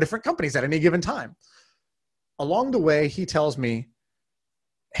CEO of 4 different companies at any given time. Along the way, he tells me,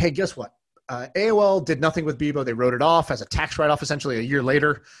 hey, guess what? AOL did nothing with Bebo. They wrote it off as a tax write-off essentially a year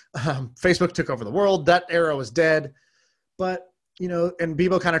later. Facebook took over the world. That era was dead. But, and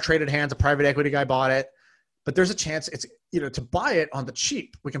Bebo kind of traded hands. A private equity guy bought it. But there's a chance it's, to buy it on the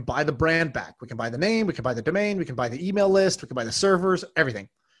cheap. We can buy the brand back. We can buy the name. We can buy the domain. We can buy the email list. We can buy the servers, everything.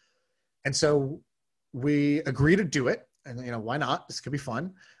 And so we agree to do it. And, why not? This could be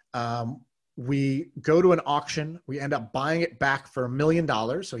fun. we go to an auction. We end up buying it back for $1 million.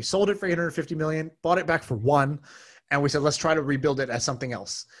 So he sold it for 850 million, bought it back for one. And we said, let's try to rebuild it as something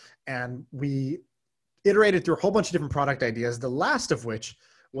else. And we iterated through a whole bunch of different product ideas, the last of which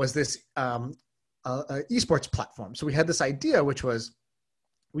was this esports platform. So we had this idea, which was,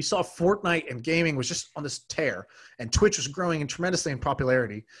 we saw Fortnite and gaming was just on this tear, and Twitch was growing tremendously in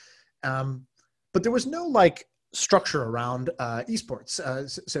popularity. But there was no like structure around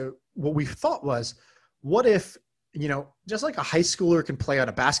esports. So what we thought was, what if, just like a high schooler can play on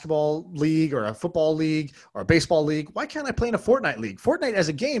a basketball league or a football league or a baseball league, why can't I play in a Fortnite league? Fortnite as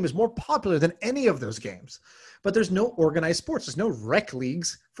a game is more popular than any of those games, but there's no organized sports. There's no rec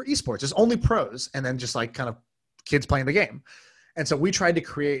leagues for esports. There's only pros, and then just like kind of kids playing the game. And so we tried to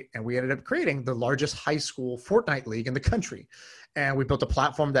create, and we ended up creating the largest high school Fortnite league in the country. And we built a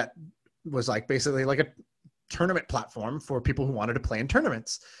platform that was like basically like a tournament platform for people who wanted to play in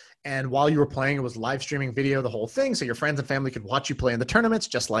tournaments. And while you were playing, it was live streaming video, the whole thing. So your friends and family could watch you play in the tournaments,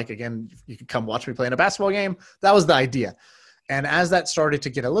 just like, again, you could come watch me play in a basketball game. That was the idea. And as that started to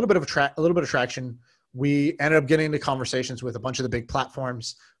get a little bit of traction, we ended up getting into conversations with a bunch of the big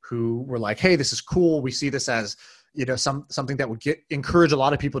platforms who were like, hey, this is cool. We see this as, something that would encourage a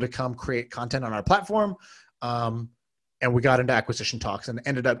lot of people to come create content on our platform. And we got into acquisition talks and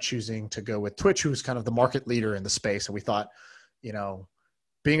ended up choosing to go with Twitch, who's kind of the market leader in the space. And we thought,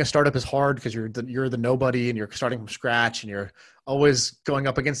 being a startup is hard because you're the nobody and you're starting from scratch and you're always going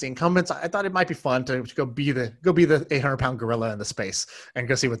up against the incumbents. I thought it might be fun to go be the 800-pound gorilla in the space and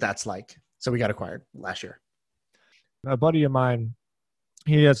go see what that's like. So we got acquired last year. A buddy of mine,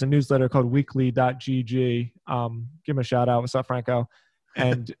 he has a newsletter called weekly.gg. Give him a shout out. What's up, Franco?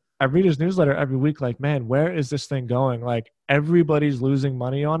 And I read his newsletter every week, like, man, where is this thing going? Like, everybody's losing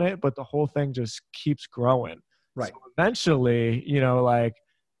money on it, but the whole thing just keeps growing. Right. So eventually, like,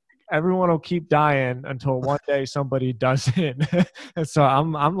 everyone will keep dying until one day somebody doesn't. And so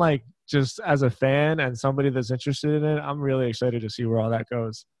I'm like, just as a fan and somebody that's interested in it, I'm really excited to see where all that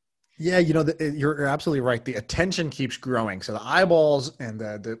goes. Yeah, you're absolutely right. The attention keeps growing. So the eyeballs and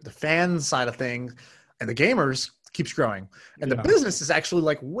the fan side of things and the gamers keeps growing. And the business is actually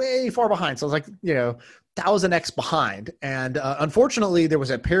like way far behind. So it's like, 1,000x behind. And unfortunately, there was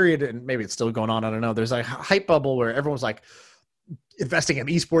a period, and maybe it's still going on, I don't know. There's a hype bubble where everyone was like investing in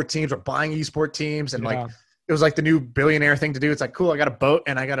esport teams or buying esport teams. And like, it was like the new billionaire thing to do. It's like, cool, I got a boat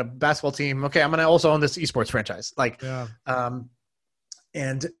and I got a basketball team. Okay, I'm going to also own this esports franchise.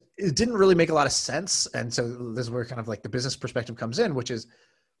 And it didn't really make a lot of sense. And so this is where kind of like the business perspective comes in, which is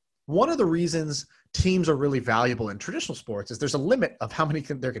one of the reasons teams are really valuable in traditional sports is there's a limit of how many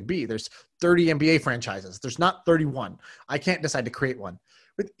there can be. There's 30 NBA franchises. There's not 31. I can't decide to create one.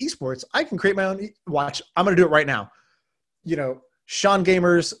 With esports, I can create my own watch. I'm going to do it right now. Sean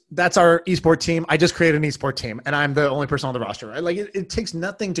Gamers, that's our esport team. I just created an esport team and I'm the only person on the roster, right? Like it takes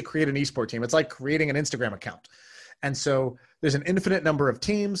nothing to create an esport team. It's like creating an Instagram account. And so there's an infinite number of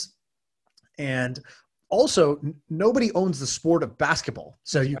teams, and also nobody owns the sport of basketball.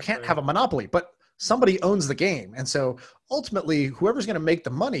 So you can't have a monopoly, but somebody owns the game. And so ultimately whoever's going to make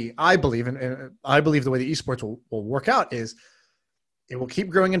the money, I believe, and I believe the way the esports will work out is it will keep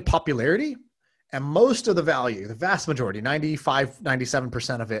growing in popularity. And most of the value, the vast majority, 95,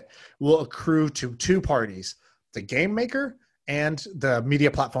 97% of it will accrue to two parties, the game maker and the media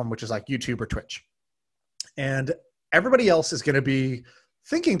platform, which is like YouTube or Twitch. And everybody else is going to be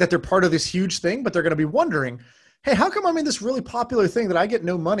thinking that they're part of this huge thing, but they're going to be wondering, hey, how come I'm in this really popular thing that I get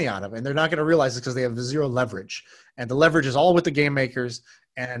no money out of? And they're not going to realize it because they have zero leverage. And the leverage is all with the game makers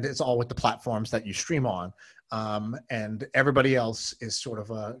and it's all with the platforms that you stream on. And everybody else is sort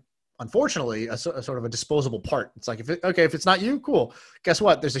of unfortunately, a sort of a disposable part. It's like, if it's not you, cool. Guess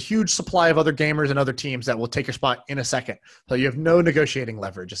what? There's a huge supply of other gamers and other teams that will take your spot in a second. So you have no negotiating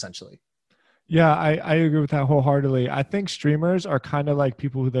leverage, essentially. Yeah, I agree with that wholeheartedly. I think streamers are kind of like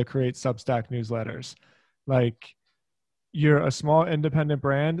people that create Substack newsletters. Like, you're a small independent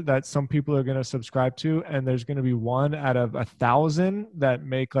brand that some people are going to subscribe to, and there's going to be one out of 1,000 that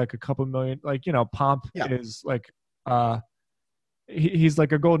make like a couple million. Like, Pomp is like he's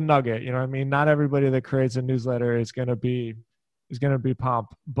like a golden nugget. You know what I mean? Not everybody that creates a newsletter is going to be Pomp,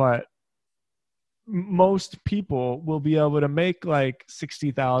 but most people will be able to make like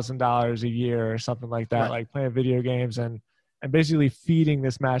 $60,000 a year or something like that, right, like playing video games and basically feeding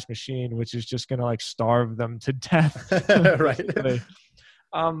this mass machine, which is just going to like starve them to death. Right.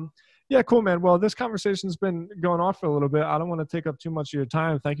 Yeah, cool, man. Well, this conversation's been going on for a little bit. I don't want to take up too much of your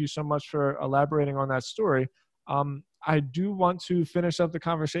time. Thank you so much for elaborating on that story. I do want to finish up the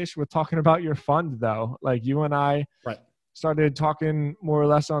conversation with talking about your fund, though. Like, you and I right, started talking more or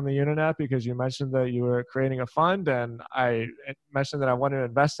less on the internet because you mentioned that you were creating a fund, and I mentioned that I wanted to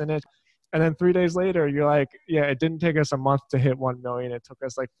invest in it. And then 3 days later, you're like, yeah, it didn't take us a month to hit 1 million. It took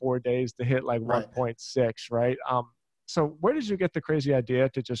us like 4 days to hit like Right. 1.6, right? So where did you get the crazy idea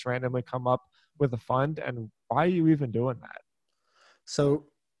to just randomly come up with a fund, and why are you even doing that? So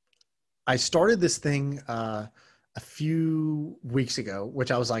I started this thing a few weeks ago,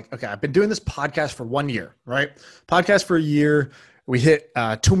 which I was like, okay, I've been doing this podcast for 1 year, right? Podcast for a year. We hit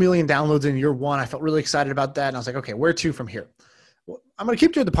 2 million downloads in year one. I felt really excited about that. And I was like, okay, where to from here? Well, I'm going to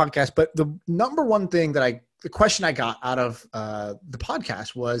keep doing the podcast, but the number one thing that the question I got out of the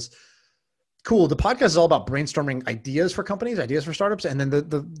podcast was, cool, the podcast is all about brainstorming ideas for companies, ideas for startups. And then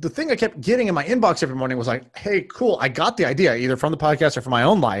the thing I kept getting in my inbox every morning was like, hey, cool, I got the idea either from the podcast or from my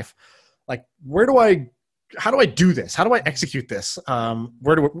own life. Like, how do I do this? How do I execute this?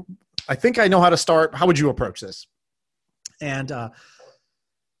 I think I know how to start. How would you approach this? And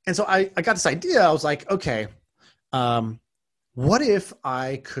so I got this idea. I was like, okay, what if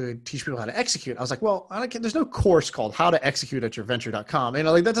I could teach people how to execute? I was like, well, there's no course called how to execute at yourventure.com. And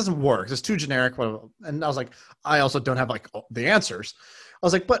like, that doesn't work. It's too generic. And I was like, I also don't have like the answers. I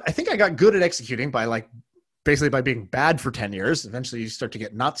was like, but I think I got good at executing by basically by being bad for 10 years. Eventually you start to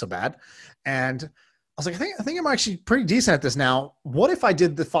get not so bad. And I was like, I think I'm actually pretty decent at this now. What if I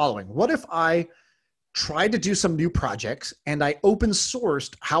did the following? What if I tried to do some new projects and I open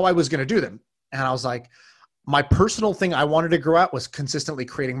sourced how I was going to do them? And I was like, my personal thing I wanted to grow out was consistently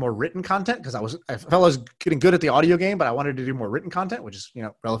creating more written content, because I felt I was getting good at the audio game, but I wanted to do more written content, which is,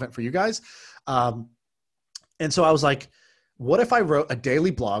 relevant for you guys. And so I was like, what if I wrote a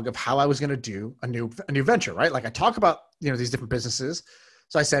daily blog of how I was going to do a new venture, right? Like I talk about, these different businesses.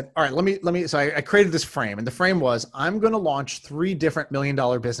 So I said, all right, let me, so I created this frame, and the frame was, I'm going to launch 3 different $1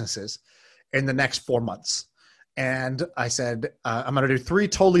 million businesses in the next 4 months. And I said, I'm going to do 3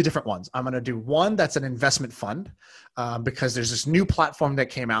 totally different ones. I'm going to do one that's an investment fund, because there's this new platform that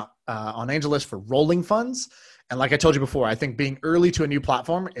came out on AngelList for rolling funds. And like I told you before, I think being early to a new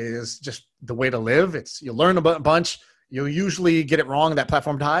platform is just the way to live. You'll learn a bunch. You'll usually get it wrong, that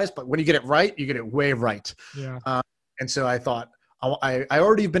platform dies, but when you get it right, you get it way right. Yeah. And so I thought, I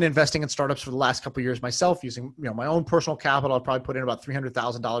already have been investing in startups for the last couple of years myself, using my own personal capital. I'd probably put in about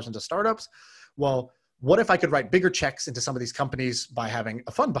 $300,000 into startups. Well, what if I could write bigger checks into some of these companies by having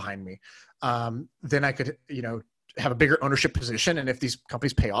a fund behind me? Then I could, have a bigger ownership position. And if these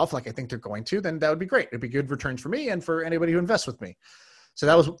companies pay off, like I think they're going to, then that would be great. It'd be good returns for me and for anybody who invests with me. So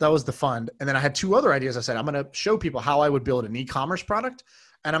that was the fund. And then I had 2 other ideas. I said, I'm going to show people how I would build an e-commerce product,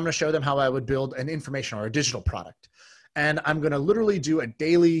 and I'm going to show them how I would build an information or a digital product. And I'm going to literally do a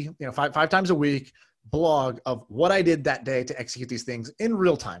daily, 5 times a week blog of what I did that day to execute these things in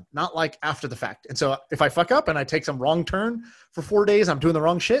real time, not like after the fact. And so if I fuck up and I take some wrong turn for 4 days, I'm doing the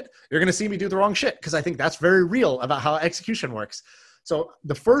wrong shit, you're going to see me do the wrong shit, because I think that's very real about how execution works. So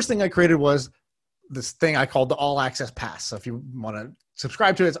the first thing I created was this thing I called the All Access Pass. So if you want to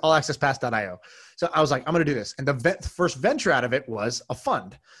subscribe to it, it's allaccesspass.io. So I was like, I'm going to do this. And the first venture out of it was a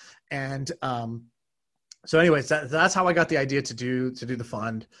fund. And so anyways, that's how I got the idea to do the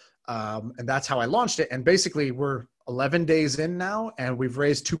fund. And that's how I launched it. And basically we're 11 days in now, and we've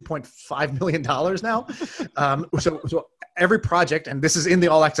raised $2.5 million now. So every project, and this is in the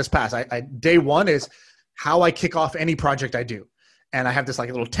All Access Pass, day one is how I kick off any project I do. And I have this like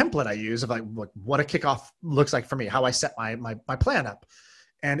a little template I use of like what a kickoff looks like for me, how I set my plan up.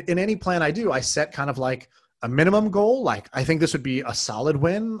 And in any plan I do, I set kind of like a minimum goal. Like, I think this would be a solid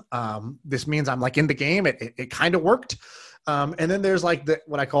win. This means I'm like in the game. It kind of worked. And then there's like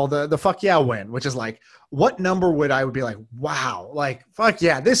what I call the fuck yeah win, which is like, what number would be like, wow, like, fuck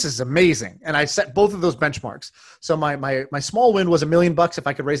yeah, this is amazing. And I set both of those benchmarks. So my small win was $1 million if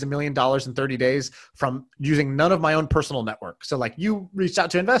I could raise $1 million in 30 days from using none of my own personal network. So like, you reached out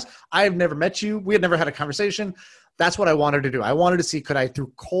to invest. I have never met you. We had never had a conversation. That's what I wanted to do. I wanted to see, could I,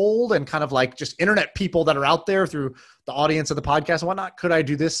 through cold and kind of like just internet people that are out there through the audience of the podcast and whatnot, could I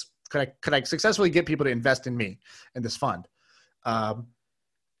do this? Could I successfully get people to invest in me in this fund?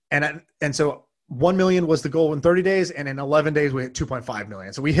 And so 1 million was the goal in 30 days. And in 11 days, we hit 2.5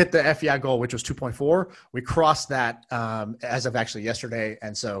 million. So we hit the FEI goal, which was 2.4. We crossed that, as of actually yesterday.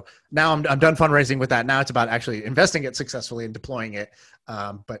 And so now I'm done fundraising with that. Now it's about actually investing it successfully and deploying it.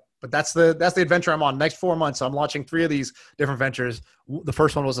 But that's the adventure I'm on. Next 4 months, so I'm launching 3 of these different ventures. The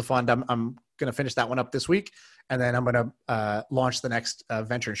first one was a fund. I'm going to finish that one up this week. And then I'm going to launch the next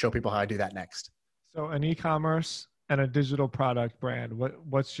venture and show people how I do that next. So an e-commerce and a digital product brand.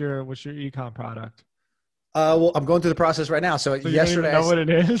 What's your e-com product? Well, I'm going through the process right now. So yesterday, you don't even know what it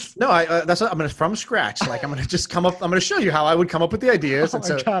is? No, that's what I'm going to from scratch. Like I'm going to just come up. I'm going to show you how I would come up with the ideas. Oh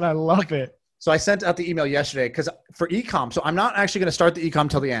my God, I love it. So I sent out the email yesterday because for ecom, so I'm not actually going to start the ecom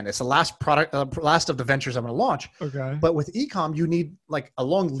till the end. It's the last last of the ventures I'm going to launch. Okay. But with ecom, you need like a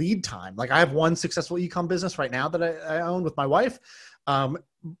long lead time. Like I have one successful ecom business right now that I own with my wife. And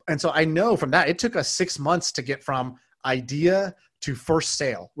so I know from that, it took us 6 months to get from idea to first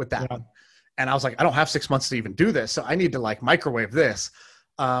sale with that one. And I was like, I don't have 6 months to even do this. So I need to like microwave this.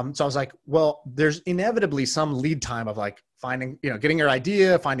 So I was like, well, there's inevitably some lead time of like finding, getting your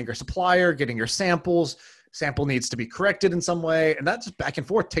idea, finding your supplier, getting your samples. Sample needs to be corrected in some way. And that just back and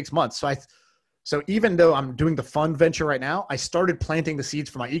forth takes months. So even though I'm doing the fund venture right now, I started planting the seeds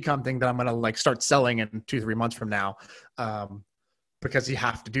for my ecom thing that I'm going to like start selling in 2-3 months from now. Because you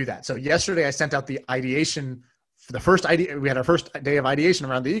have to do that. So yesterday I sent out the ideation for the first idea. We had our first day of ideation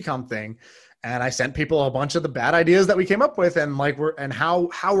around the ecom thing. And I sent people a bunch of the bad ideas that we came up with and like how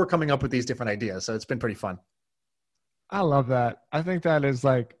we're coming up with these different ideas. So it's been pretty fun. I love that. I think that is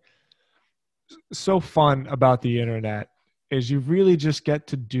like so fun about the internet is you really just get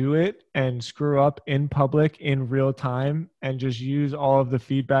to do it and screw up in public in real time and just use all of the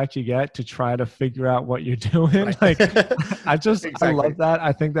feedback you get to try to figure out what you're doing. Right. Like Exactly. I love that.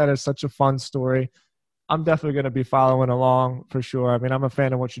 I think that is such a fun story. I'm definitely going to be following along for sure. I mean, I'm a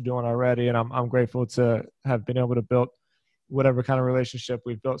fan of what you're doing already, and I'm grateful to have been able to build whatever kind of relationship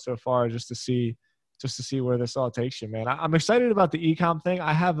we've built so far just to see where this all takes you, man. I'm excited about the ecom thing.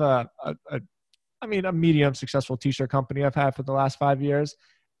 I have a medium successful t-shirt company I've had for the last 5 years.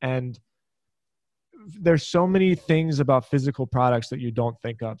 And there's so many things about physical products that you don't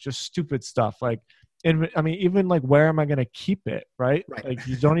think of, just stupid stuff. Like, even like, where am I going to keep it? Right. Like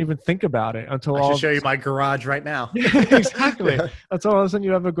you don't even think about it until I should show you my garage right now. Exactly. That's all of a sudden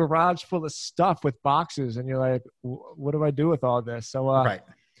you have a garage full of stuff with boxes and you're like, what do I do with all this? So, right.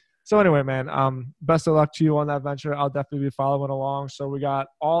 So anyway, man, best of luck to you on that venture. I'll definitely be following along. So we got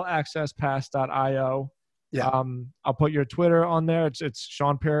allaccesspass.io. Yeah. I'll put your Twitter on there. It's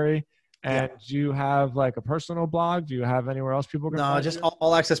Sean Perry. And do you have like a personal blog? Do you have anywhere else people can find No, just you?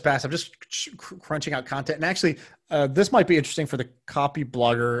 All Access Pass. I'm just crunching out content. And actually, this might be interesting for the copy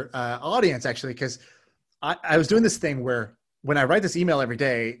blogger audience, actually, because I was doing this thing where when I write this email every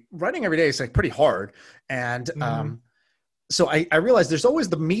day, writing every day is like pretty hard. And so I realized there's always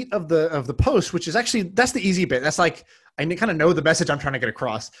the meat of the post, which is actually, that's the easy bit. That's like, I kind of know the message I'm trying to get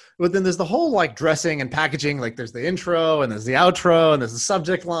across. But then there's the whole like dressing and packaging. Like there's the intro and there's the outro and there's the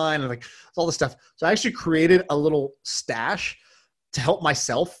subject line and like all this stuff. So I actually created a little stash to help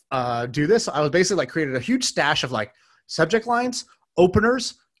myself do this. So I was basically like created a huge stash of like subject lines,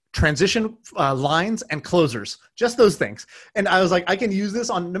 openers, transition lines, and closers, just those things. And I was like, I can use this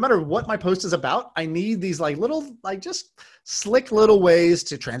on no matter what my post is about. I need these like little, like just slick little ways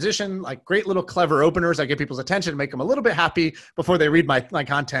to transition, like great little clever openers. I get people's attention, make them a little bit happy before they read my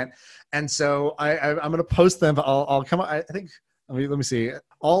content. And so I'm going to post them. I'll come, I think, let me see,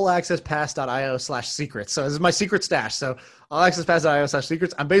 allaccesspass.io/secrets. So this is my secret stash. So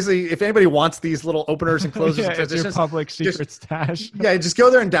allaccesspass.io/secrets. I'm basically, if anybody wants these little openers and closers and transitions, it's your public secret stash. Yeah, just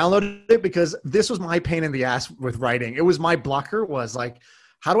go there and download it, because this was my pain in the ass with writing. It was my blocker, was like,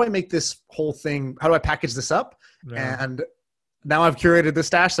 how do I make this whole thing? How do I package this up? Yeah. And now I've curated the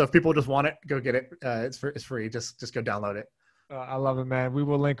stash. So if people just want it, go get it. It's free. Just go download it. I love it, man. We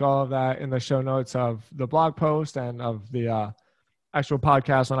will link all of that in the show notes of the blog post and of the actual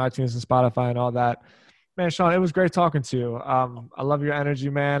podcast on iTunes and Spotify and all that. Man, Sean, it was great talking to you. I love your energy,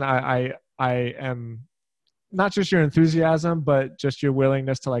 man. I am not just your enthusiasm, but just your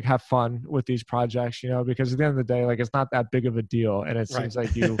willingness to like have fun with these projects, because at the end of the day, like it's not that big of a deal. And it seems like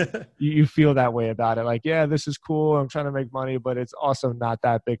you feel that way about it. Like, yeah, this is cool. I'm trying to make money, but it's also not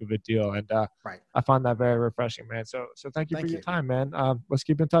that big of a deal. And I find that very refreshing, man. So thank you for your time, man. Let's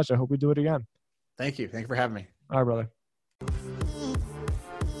keep in touch. I hope we do it again. Thank you. Thank you for having me. All right, brother.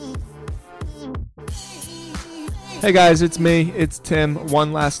 Hey guys, it's me. It's Tim.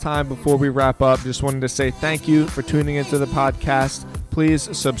 One last time before we wrap up, just wanted to say thank you for tuning into the podcast. Please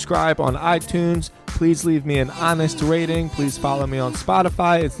subscribe on iTunes. Please leave me an honest rating. Please follow me on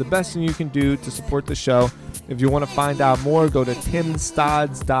Spotify. It's the best thing you can do to support the show. If you want to find out more, go to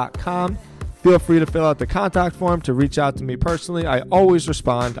timstods.com. Feel free to fill out the contact form to reach out to me personally. I always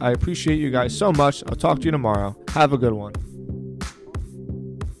respond. I appreciate you guys so much. I'll talk to you tomorrow. Have a good one.